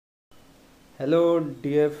Hello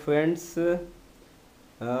dear friends,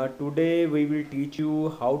 today we will teach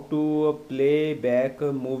you how to play back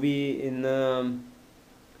a movie in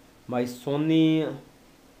my Sony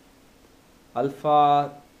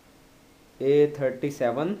Alpha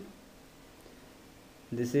a37.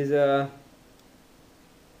 This is a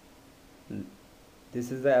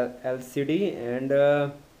the LCD and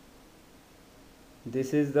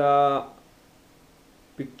this is the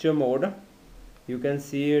picture mode. You can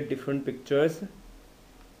see different pictures.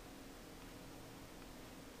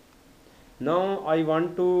 Now I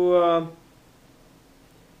want to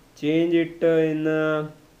change it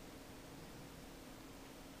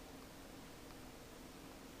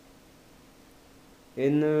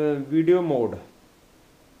in video mode,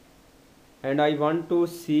 and I want to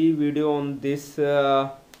see video on this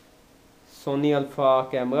Sony Alpha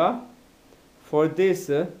camera. For this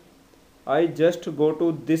I just go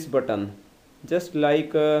to this button, just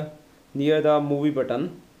like near the movie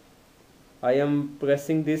button. I am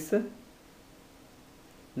pressing this.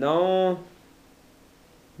 Now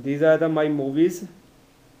these are my movies,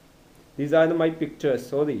 these are my pictures.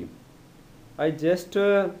 Sorry, I just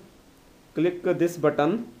click this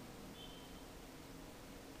button.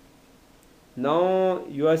 Now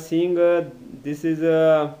you are seeing this is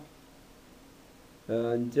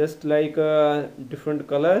just like a different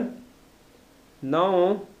color.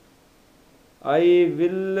 Now I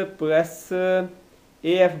will press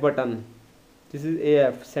AF button. This is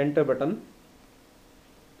AF, center button.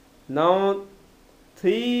 Now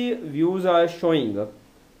three views are showing.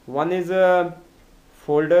 One is a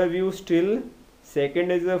folder view still,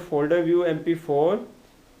 second is a folder view MP4,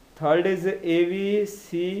 third is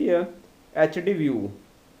AVC HD view.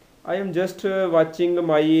 I am just watching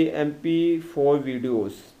my MP4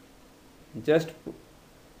 videos. Just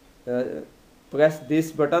press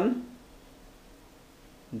this button,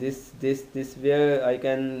 this where I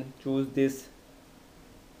can choose this.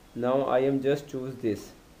 Now I am just choose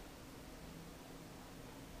this.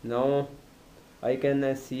 Now I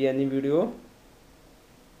can see any video.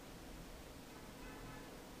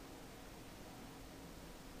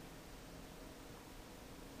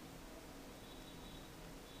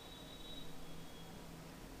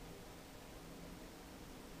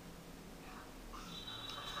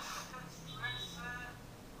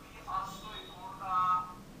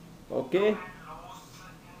 Okay.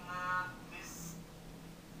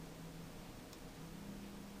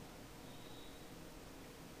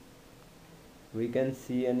 We can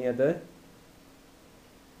see any other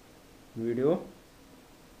video.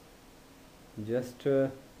 Just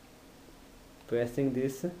pressing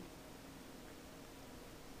this.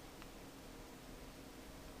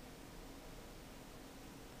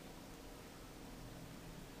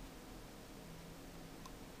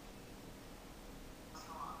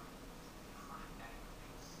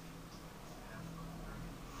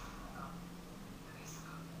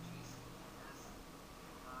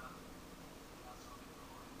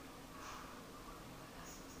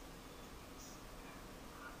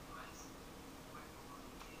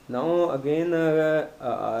 Now again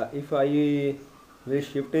if I will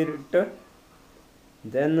shift it,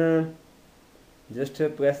 then just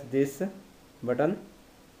press this button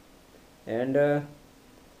and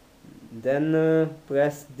then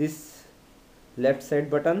press this left side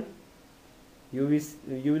button. You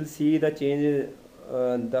will see the change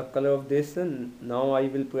the color of this. Now I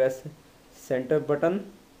will press center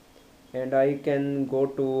button and I can go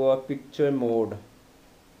to a picture mode.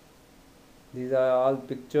 These are all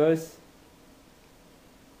pictures.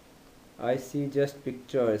 I see just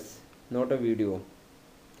pictures, not a video.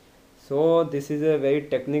 So this is a very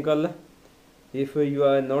technical. If you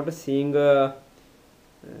are not seeing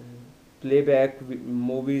playback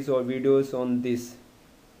movies or videos on this,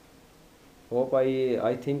 hope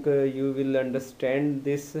I think you will understand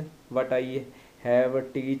this, what I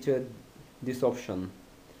have teach this option.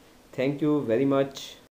 Thank you very much.